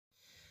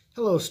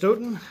Hello,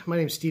 Stoughton. My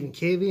name is Stephen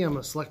Cavey. I'm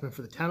a selectman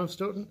for the town of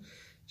Stoughton.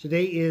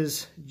 Today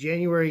is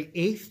January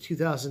 8th,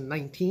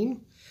 2019.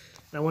 And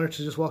I wanted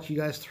to just walk you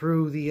guys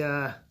through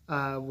the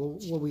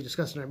what we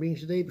discussed in our meeting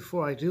today.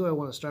 Before I do, I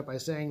want to start by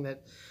saying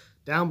that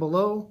down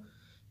below,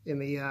 in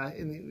the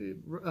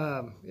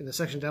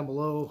section down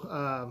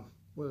below,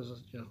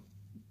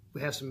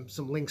 we have some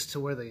links to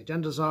where the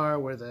agendas are,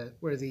 where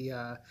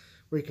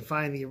you can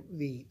find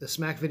the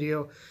SMAC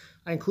video.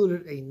 I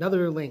included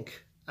another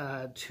link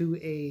to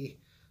a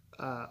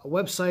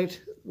website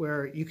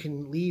where you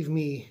can leave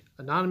me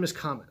anonymous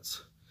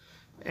comments,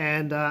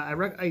 and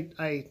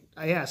I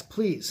ask,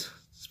 please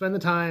spend the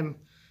time,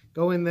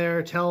 go in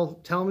there,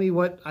 tell me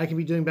what I can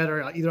be doing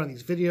better, either on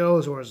these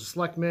videos or as a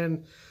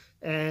selectman,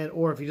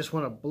 or if you just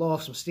want to blow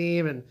off some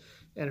steam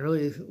and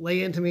really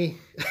lay into me.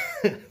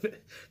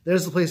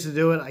 There's the place to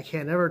do it. I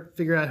can't ever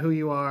figure out who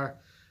you are.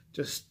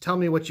 Just tell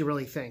me what you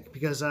really think,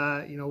 because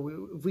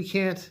if we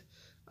can't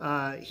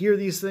hear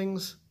these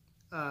things,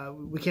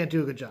 we can't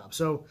do a good job.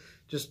 So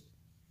just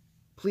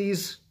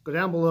please go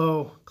down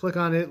below, click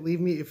on it, leave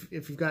me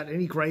if you've got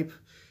any gripe,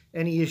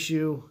 any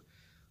issue,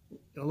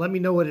 let me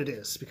know what it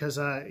is, because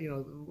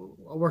I'll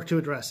work to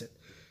address it.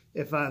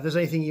 If there's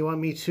anything you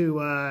want me to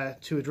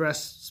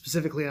address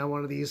specifically on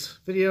one of these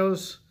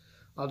videos,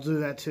 I'll do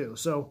that too.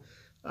 So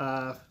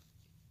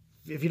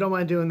if you don't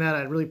mind doing that,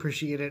 I'd really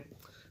appreciate it.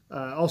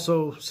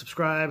 Also,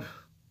 subscribe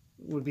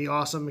would be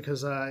awesome,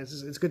 because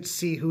it's good to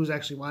see who's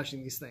actually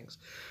watching these things.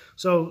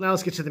 So now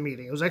let's get to the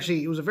meeting. It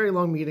was a very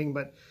long meeting,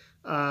 but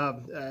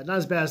not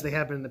as bad as they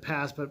have been in the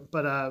past. But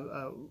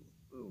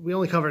we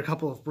only covered a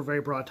couple of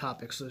very broad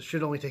topics, so it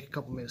should only take a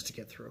couple minutes to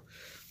get through.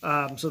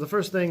 So the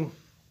first thing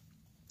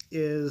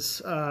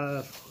is,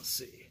 let's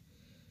see.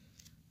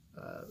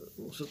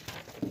 So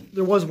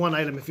there was one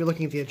item. If you're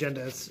looking at the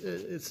agenda,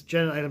 it's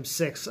agenda item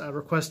 6,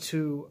 request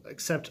to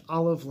accept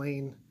Oliver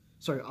Lane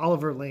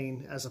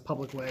as a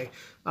public way.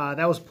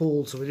 That was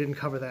pulled, so we didn't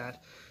cover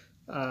that.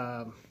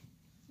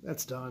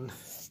 That's done.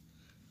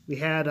 We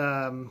had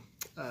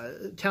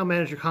town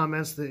manager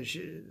comments.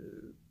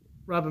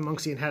 Robin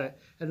Monksian had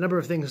a number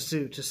of things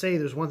to say.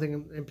 There's one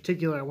thing in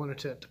particular I wanted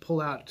to pull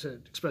out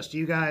to express to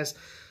you guys,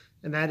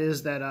 and that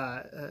is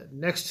that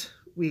next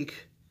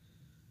week,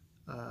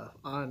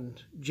 on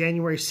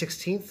January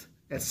 16th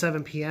at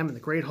 7 p.m. in the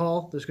Great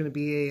Hall, there's going to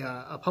be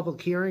a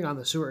public hearing on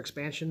the sewer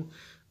expansion.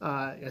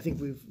 I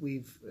think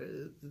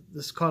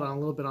this caught on a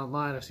little bit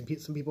online. I've seen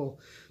some people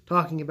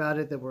talking about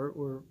it, that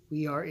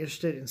we are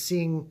interested in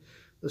seeing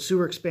the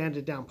sewer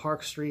expanded down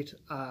Park Street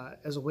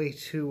as a way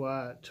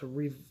to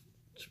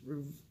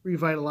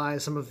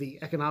revitalize some of the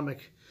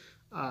economic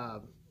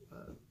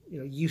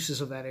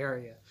uses of that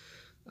area.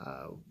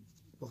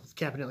 With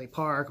Campanelli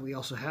Park, we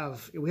also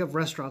have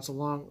restaurants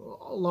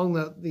along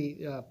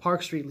the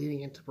Park Street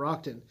leading into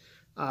Brockton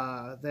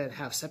that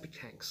have septic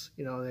tanks.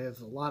 They have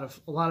a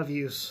lot of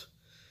use.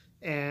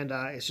 And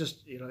it's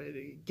just,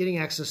 getting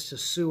access to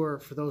sewer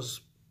for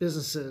those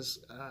businesses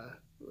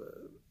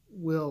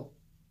will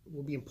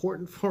be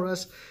important for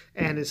us,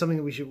 and it's something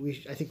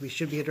that I think we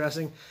should be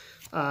addressing.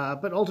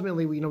 But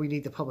ultimately, we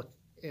need the public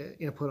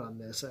input on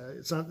this.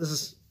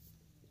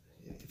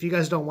 If you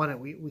guys don't want it,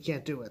 we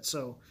can't do it.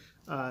 So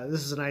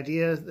this is an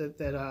idea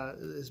that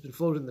has been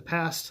floated in the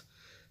past,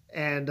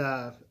 and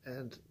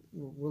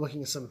we're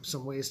looking at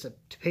some ways to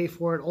pay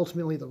for it.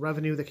 Ultimately, the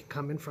revenue that can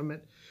come in from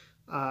it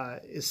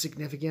is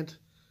significant.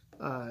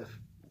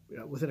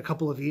 Within a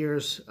couple of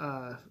years,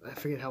 I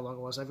forget how long it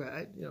was.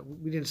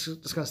 We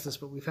didn't discuss this,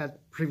 but we've had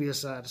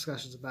previous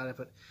discussions about it.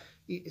 But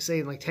say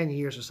in like 10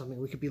 years or something,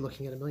 we could be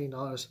looking at $1 million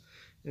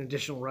in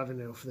additional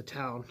revenue for the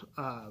town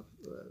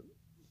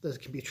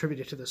that can be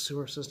attributed to the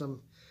sewer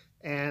system,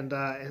 and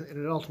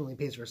it ultimately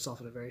pays for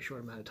itself in a very short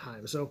amount of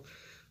time. So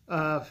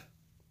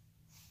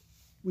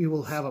we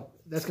will have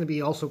that's going to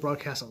be also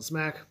broadcast on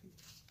SMAC.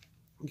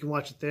 You can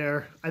watch it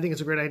there. I think it's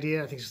a great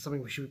idea. I think it's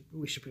something we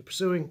should be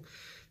pursuing,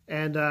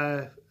 and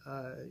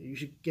you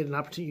should get an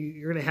opportunity.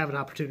 You're going to have an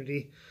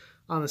opportunity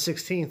on the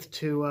 16th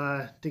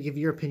to give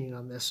your opinion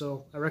on this.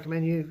 So I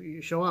recommend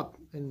you show up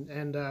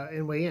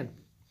and weigh in.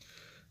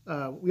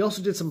 We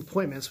also did some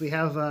appointments. We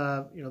have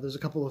there's a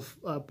couple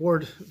of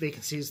board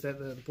vacancies that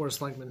the Board of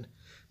Selectmen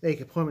make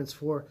appointments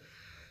for.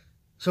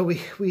 So we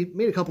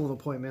made a couple of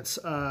appointments.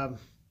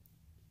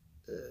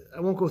 I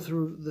won't go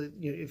through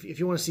if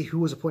you want to see who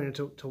was appointed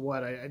to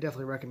what, I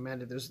definitely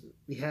recommend it.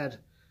 We had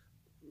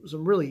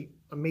some really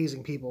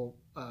amazing people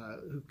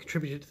who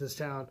contributed to this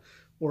town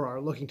or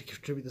are looking to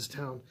contribute to this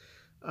town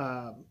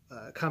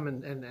come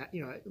and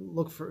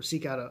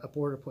seek out a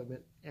board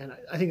appointment, and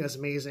I think that's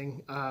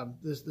amazing.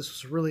 This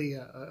was really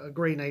a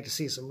great night to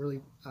see some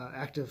really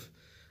active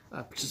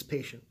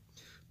participation,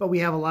 but we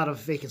have a lot of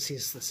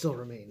vacancies that still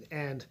remain,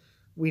 and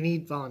we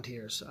need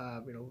volunteers.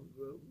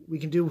 We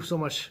can do so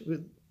much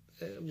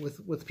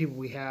with the people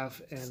we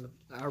have, and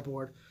our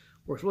board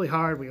works really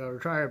hard. We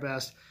try our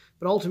best,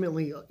 but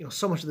ultimately,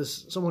 so much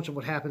of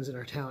what happens in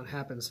our town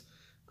happens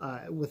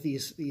with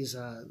these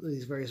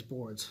various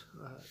boards.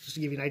 Just to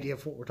give you an idea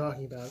of what we're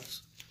talking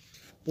about,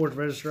 Board of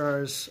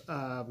Registrars,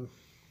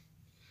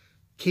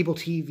 Cable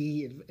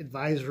TV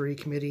Advisory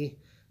Committee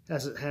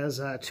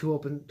has two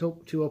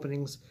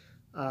openings.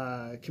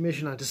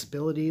 Commission on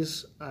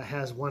Disabilities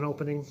has one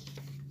opening.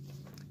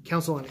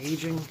 Council on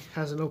Aging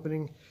has an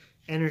opening.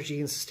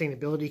 Energy and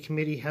Sustainability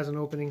Committee has an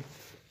opening.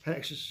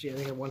 Actually,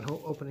 they have one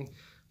opening.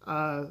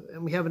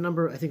 And we have a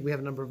number. I think we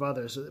have a number of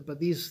others. But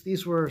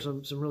these were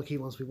some real key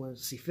ones we wanted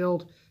to see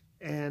filled.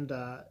 And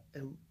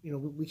you know,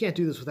 we can't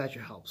do this without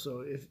your help.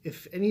 So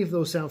if any of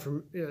those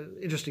sound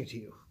interesting to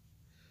you,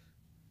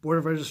 Board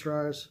of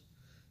Registrars,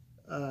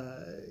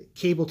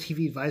 Cable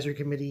TV Advisory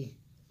Committee,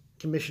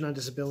 Commission on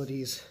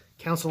Disabilities,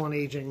 Council on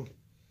Aging,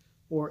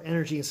 or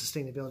Energy and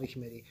Sustainability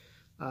Committee,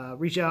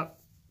 reach out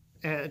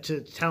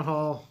to Town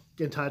Hall,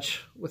 get in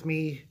touch with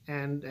me,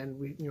 and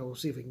we, you know, we'll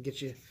see if we can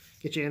get you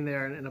in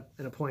there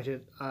and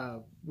appointed.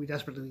 We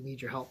desperately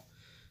need your help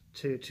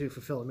to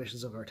fulfill the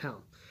missions of our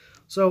town.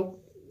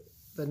 So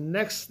the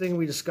next thing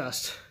we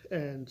discussed,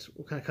 and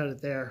we'll kind of cut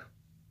it there,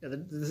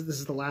 this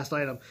is the last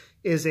item,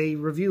 is a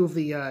review of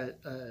the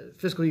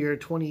fiscal year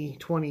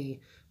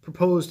 2020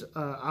 proposed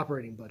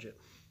operating budget.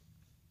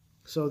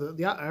 So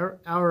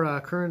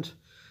our current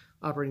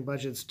operating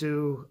budget's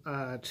due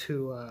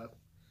to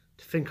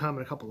FinCom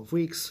in a couple of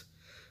weeks,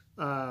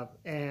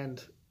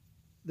 and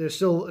there's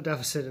still a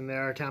deficit in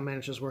there. Our town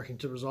manager is working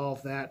to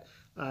resolve that.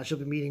 She'll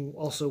be meeting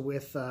also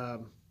with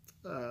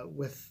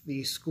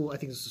the school. I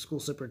think it's the school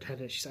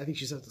superintendent. I think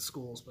she's at the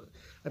schools, but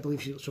I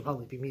believe she'll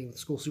probably be meeting with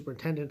the school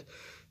superintendent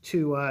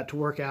to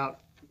work out,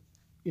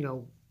 you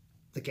know,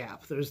 the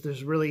gap. There's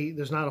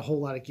not a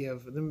whole lot of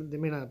give. They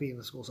may not be in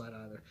the school side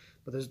either,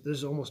 but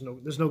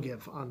there's no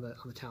give on the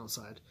town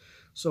side.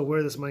 So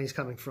where this money is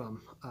coming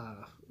from,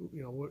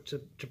 you know,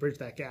 to bridge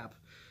that gap,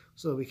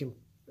 so that we can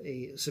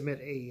submit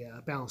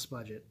a balanced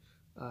budget,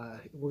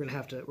 we're gonna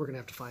have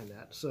to find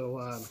that.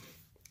 So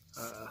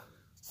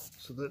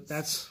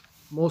that's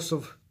most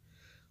of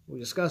what we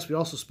discussed. We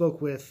also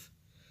spoke with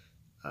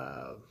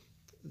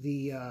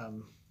the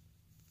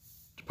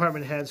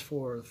department heads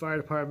for the fire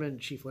department,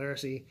 Chief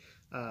Laracy,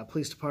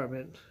 police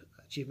department,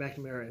 Chief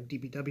McNamara, and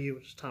DPW,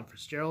 which is Tom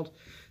Fitzgerald,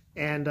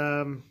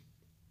 and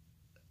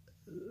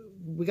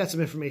we got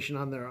some information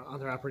on their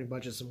operating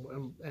budgets,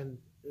 and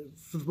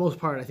for the most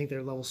part, I think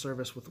they're level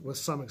service with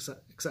some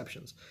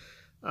exceptions,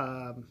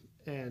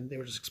 and they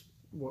were just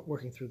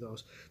working through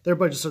those. Their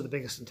budgets are the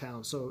biggest in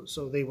town, so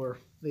they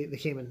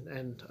came in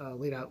and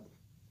laid out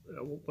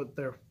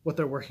what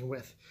they're working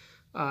with.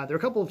 There are a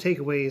couple of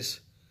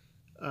takeaways.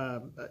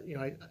 You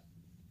know,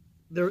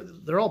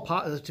 they're all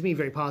to me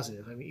very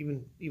positive. I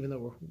mean, even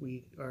though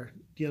we are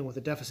dealing with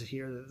a deficit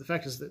here, the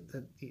fact is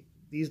that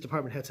these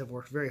department heads have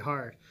worked very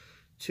hard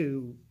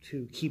to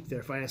keep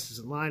their finances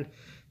in line,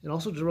 and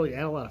also to really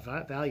add a lot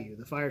of value.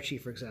 The fire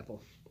chief, for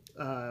example,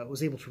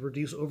 was able to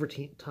reduce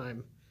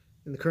overtime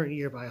in the current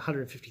year by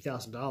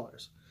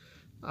 $150,000,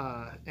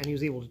 and he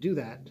was able to do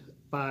that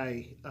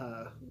by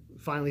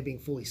finally being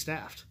fully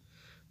staffed,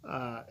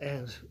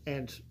 and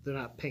they're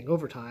not paying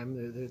overtime.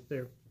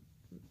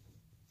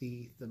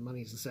 The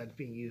money is instead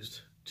being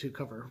used to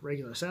cover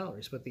regular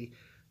salaries, but the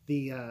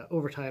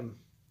overtime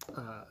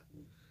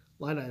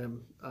line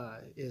item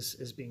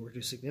is being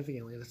reduced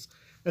significantly.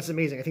 That's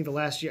amazing. I think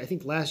last year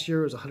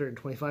it was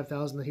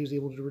 $125,000 that he was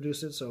able to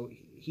reduce it. So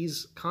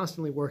he's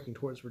constantly working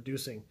towards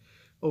reducing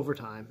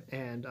overtime,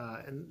 and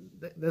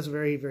that's a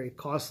very, very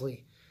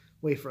costly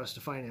way for us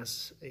to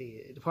finance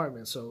a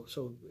department. So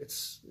to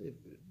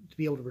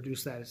be able to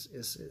reduce that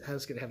is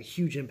going to have a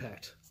huge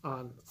impact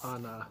on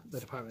the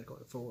department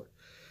going forward.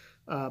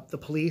 The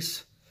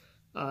police,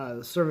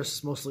 the service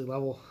is mostly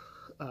level.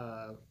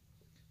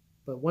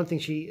 But one thing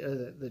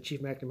the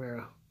Chief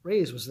McNamara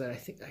raised was that I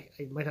think I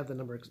might have the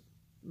number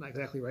not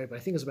exactly right, but I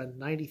think it's about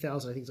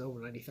 $90,000. I think it's over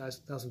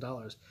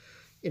 $90,000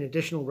 in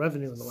additional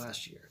revenue in the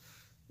last year,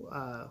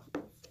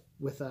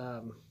 with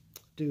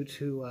due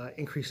to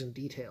increase in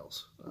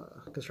details,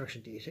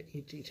 construction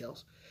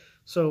details.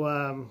 So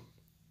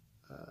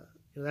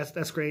you know,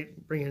 that's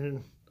great. Bringing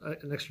in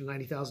an extra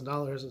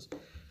 $90,000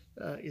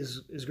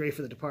 is great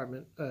for the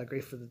department,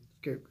 great for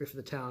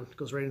the town. It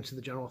goes right into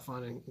the general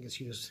fund and gets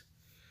used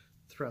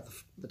throughout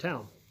the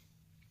town.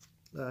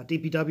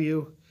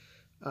 DPW,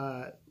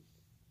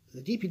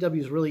 the DPW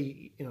is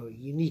really, you know,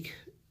 unique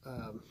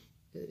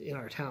in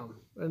our town.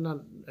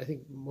 I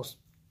think most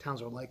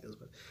towns are like this,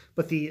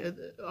 but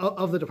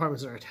of the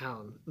departments in our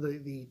town,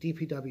 the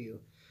DPW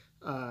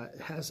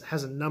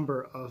has a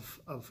number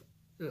of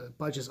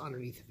budgets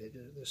underneath of it.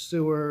 There's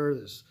sewer,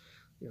 there's,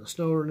 you know,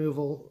 snow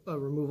removal,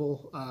 of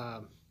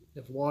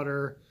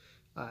water,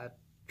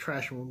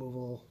 trash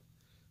removal,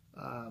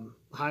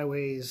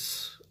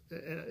 highways,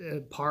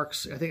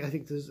 parks. I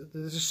think there's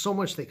just so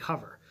much they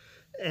cover,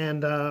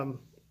 and a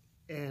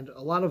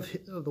lot of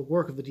the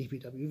work of the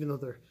DPW, even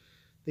though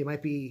they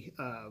might be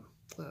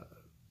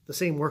the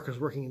same workers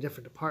working in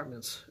different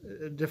departments,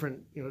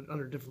 different, you know,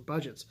 under different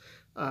budgets.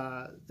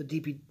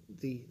 The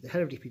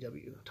head of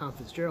DPW, Tom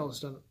Fitzgerald, has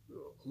done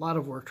a lot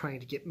of work trying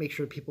to make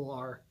sure people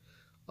are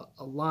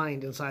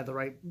aligned inside the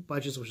right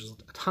budgets, which is a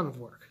ton of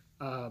work.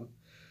 The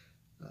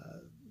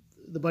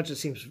budget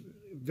seems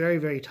very,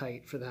 very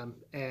tight for them,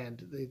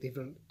 and they've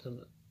done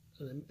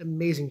an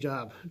amazing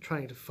job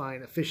trying to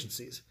find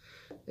efficiencies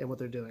in what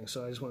they're doing.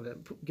 So I just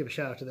wanted to give a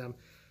shout out to them.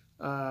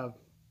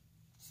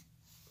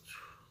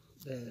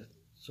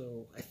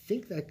 So I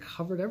think that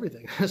covered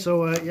everything.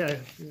 So yeah,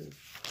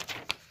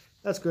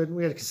 that's good.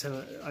 We had a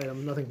consent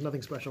item,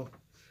 nothing special.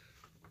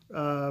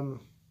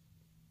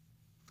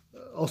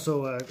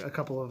 Also, a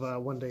couple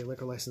of one-day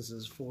liquor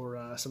licenses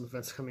for some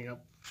events coming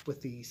up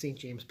with the St.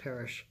 James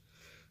Parish.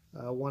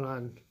 One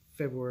on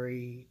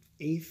February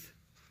 8th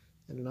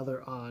and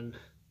another on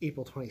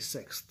April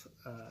 26th.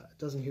 It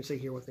doesn't say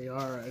here what they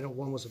are. I know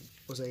one was a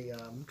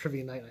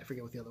trivia night, and I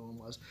forget what the other one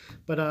was.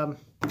 But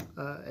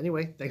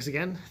anyway, thanks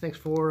again. Thanks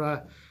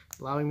for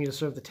allowing me to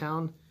serve the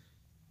town.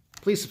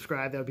 Please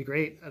subscribe. That would be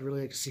great. I'd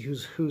really like to see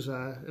who's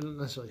not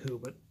necessarily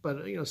who,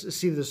 but you know,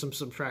 see if there's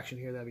some traction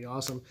here. That'd be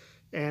awesome.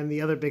 And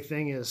the other big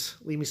thing is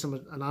leave me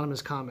some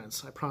anonymous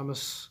comments. I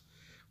promise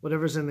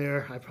whatever's in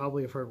there, I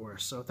probably have heard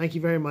worse. So thank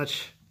you very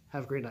much.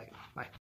 Have a great night. Bye.